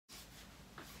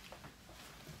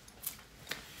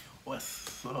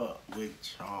What's up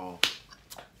with y'all?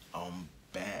 I'm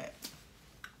back.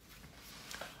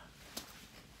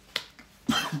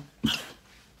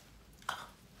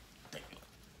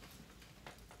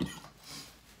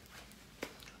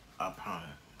 I promise.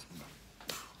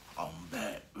 I'm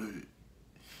back. I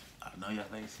know y'all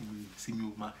ain't see me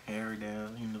with my hair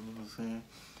down, you know what I'm saying?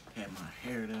 Had my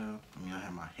hair down. I mean, I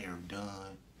had my hair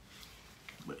done.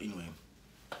 But anyway,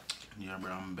 yeah,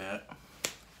 bro, I'm back.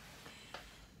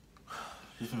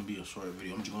 This is gonna be a short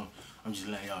video. I'm just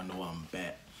letting y'all know I'm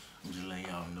back. I'm just letting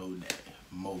y'all know that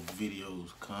more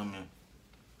videos coming.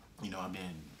 You know,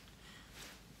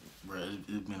 bro,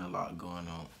 it's been a lot going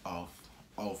on off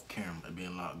camera. It's been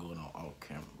a lot going on off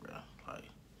camera, bro. Like,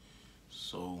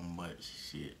 so much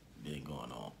shit been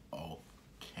going on off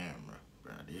camera,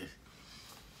 bro.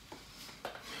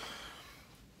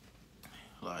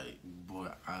 Like, boy,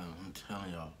 I'm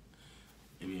telling y'all,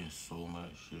 it been so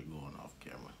much shit going off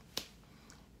camera.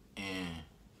 And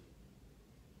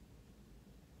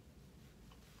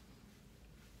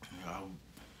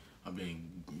I've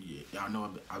been, yeah, y'all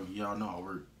know I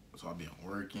work, so I've been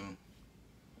working.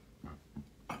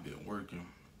 I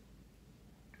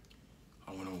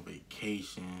went on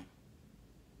vacation.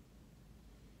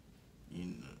 You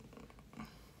know,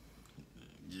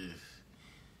 just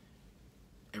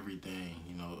everything.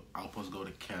 You know, I was supposed to go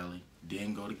to Cali,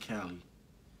 didn't go to Cali,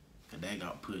 cause that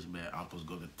got pushed back. I was supposed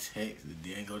to go to Texas,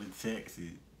 didn't go to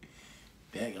Texas,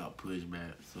 that got pushed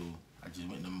back. So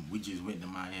we just went to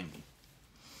Miami,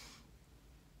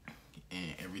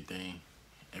 and everything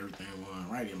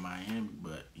went right in Miami.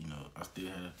 But you know, I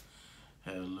still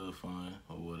had a little fun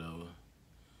or whatever.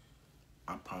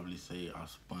 I'd probably say I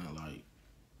spent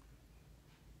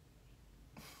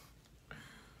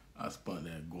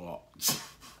that guap.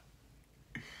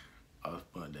 I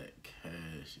spent that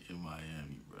cash in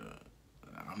Miami, bro.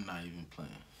 I'm not even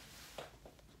playing.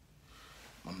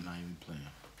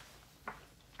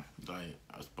 Like,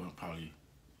 I spent probably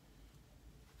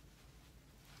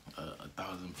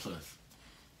 1,000 plus.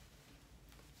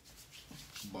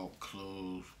 Bought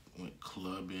clothes, went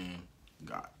clubbing,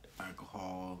 got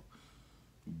alcohol,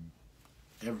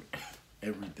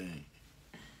 everything.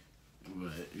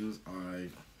 But it was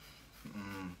alright.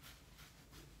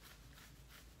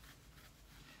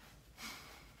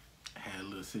 Had a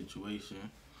little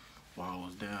situation while I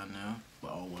was down there,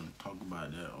 but I don't want to talk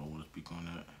about that. I don't want to speak on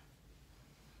that.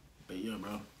 But yeah,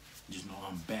 bro, just know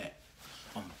I'm back.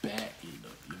 I'm back. You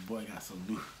know, your boy got some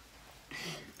new.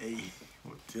 Hey,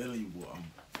 I'm telling you, boy,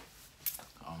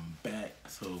 I'm back.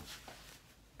 So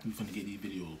we finna get these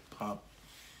videos pop.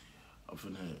 I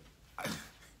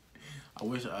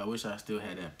wish I still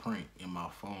had that prank in my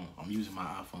phone. I'm using my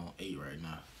iPhone 8 right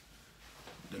now.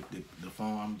 The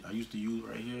phone I used to use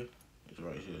right here, it's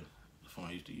right here. The phone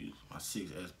I used to use, my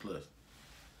 6S Plus.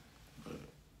 But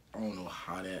I don't know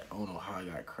how I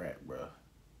got cracked, bro.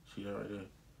 See that right there?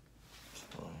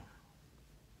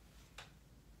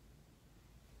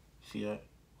 See that?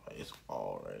 It's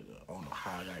all right there. I don't know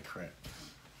how I got cracked.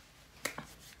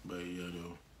 But yeah,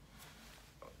 though.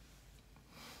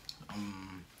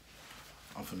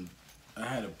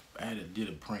 I did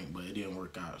a prank, but it didn't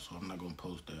work out, so I'm not gonna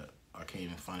post that. I can't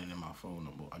even find it in my phone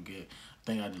no more. I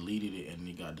think I deleted it, and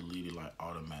it got deleted like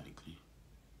automatically.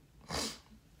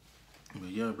 But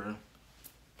yeah, bro,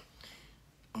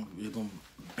 it's gonna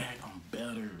back. I'm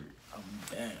better. I'm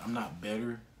back. I'm not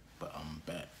better, but I'm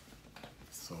back.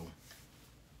 So,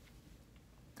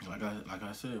 like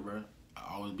I said, bro,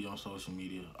 I always be on social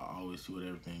media. I always see what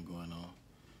everything going on.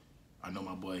 I know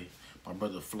my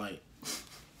brother Flight.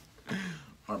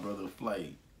 My brother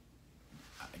Flight,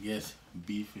 I guess,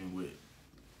 beefing with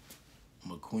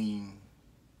McQueen,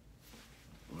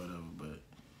 whatever, but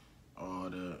all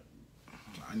that,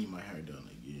 I need my hair done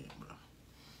again, bro.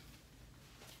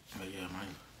 But yeah,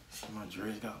 my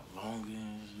dreads got longer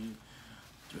and shit.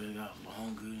 Dreads got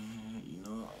longer, and, you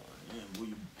know, yeah, boy,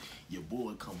 your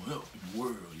boy coming up in the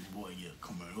world. Your boy, yeah,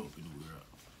 coming up in the world.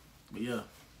 But yeah,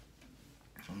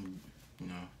 you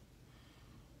know,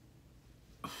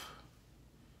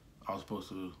 I was supposed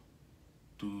to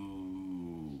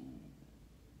do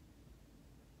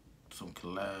some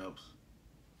collabs.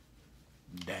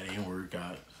 That didn't work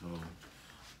out, so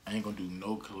I ain't gonna do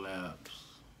no collabs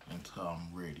until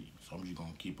I'm ready. So I'm just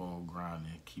gonna keep on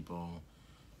grinding, keep on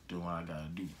doing what I gotta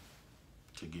do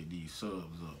to get these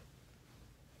subs up.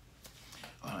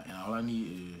 And all I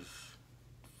need is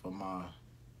I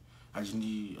just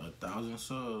need 1,000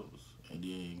 subs and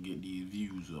then get these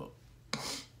views up.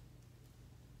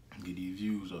 Get these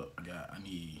views up. I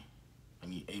need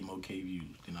 8 more K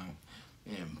views. And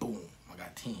boom, I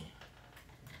got 10.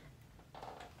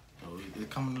 So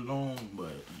coming along, but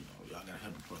you know, y'all gotta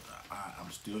help me, brother. I'm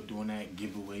still doing that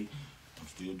giveaway. I'm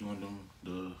still doing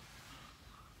the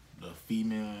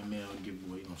female and male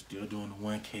giveaway. I'm still doing the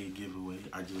 1K giveaway.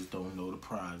 I just don't know the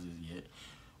prizes yet.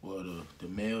 Well, the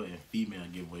male and female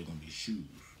giveaway gonna be shoes.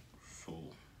 So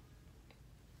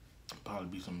probably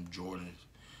be some Jordans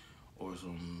or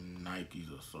some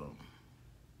Nikes or something.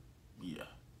 Yeah.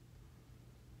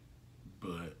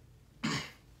 But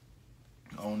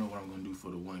I don't know what I'm gonna do for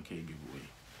the 1K giveaway.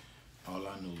 All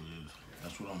I know is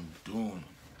that's what I'm doing.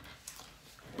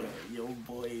 But yo,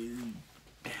 boy,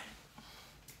 back,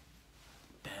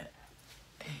 back.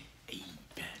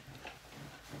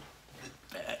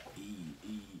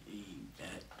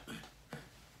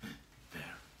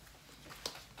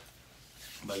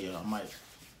 But yeah, I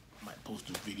might post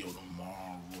a video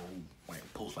tomorrow.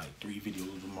 Might post like 3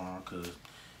 videos tomorrow, cause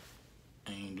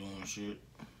I ain't doing shit.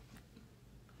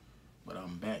 But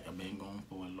I'm back. I've been gone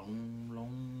for a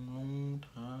long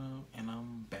time, and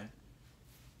I'm back.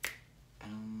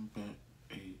 I'm back,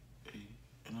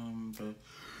 and I'm back.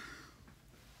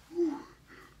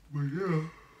 But yeah,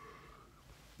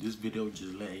 this video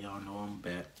just letting y'all know I'm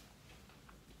back.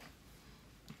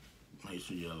 Make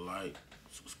sure you like,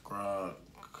 subscribe,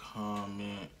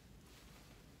 comment,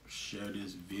 share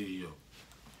this video.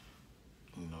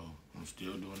 You know, I'm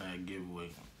still doing that giveaway.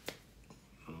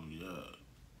 So yeah,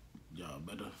 y'all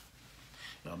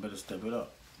better step it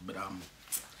up. But I'm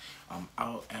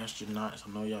out, astronauts. I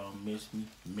know y'all miss me.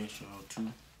 Miss y'all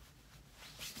too.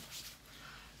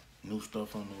 New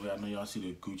stuff on the way. I know y'all see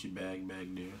the Gucci bag back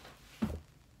there.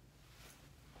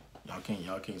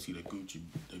 Y'all can't see the Gucci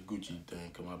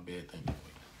thing, cause my bed thing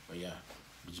away. But yeah,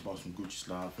 I just bought some Gucci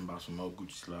slides and bought some more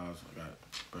Gucci slides.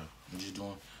 I'm just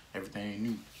doing everything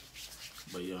new.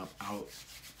 But yeah, I'm out,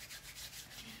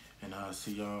 and I'll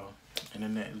see y'all in the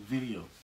next video.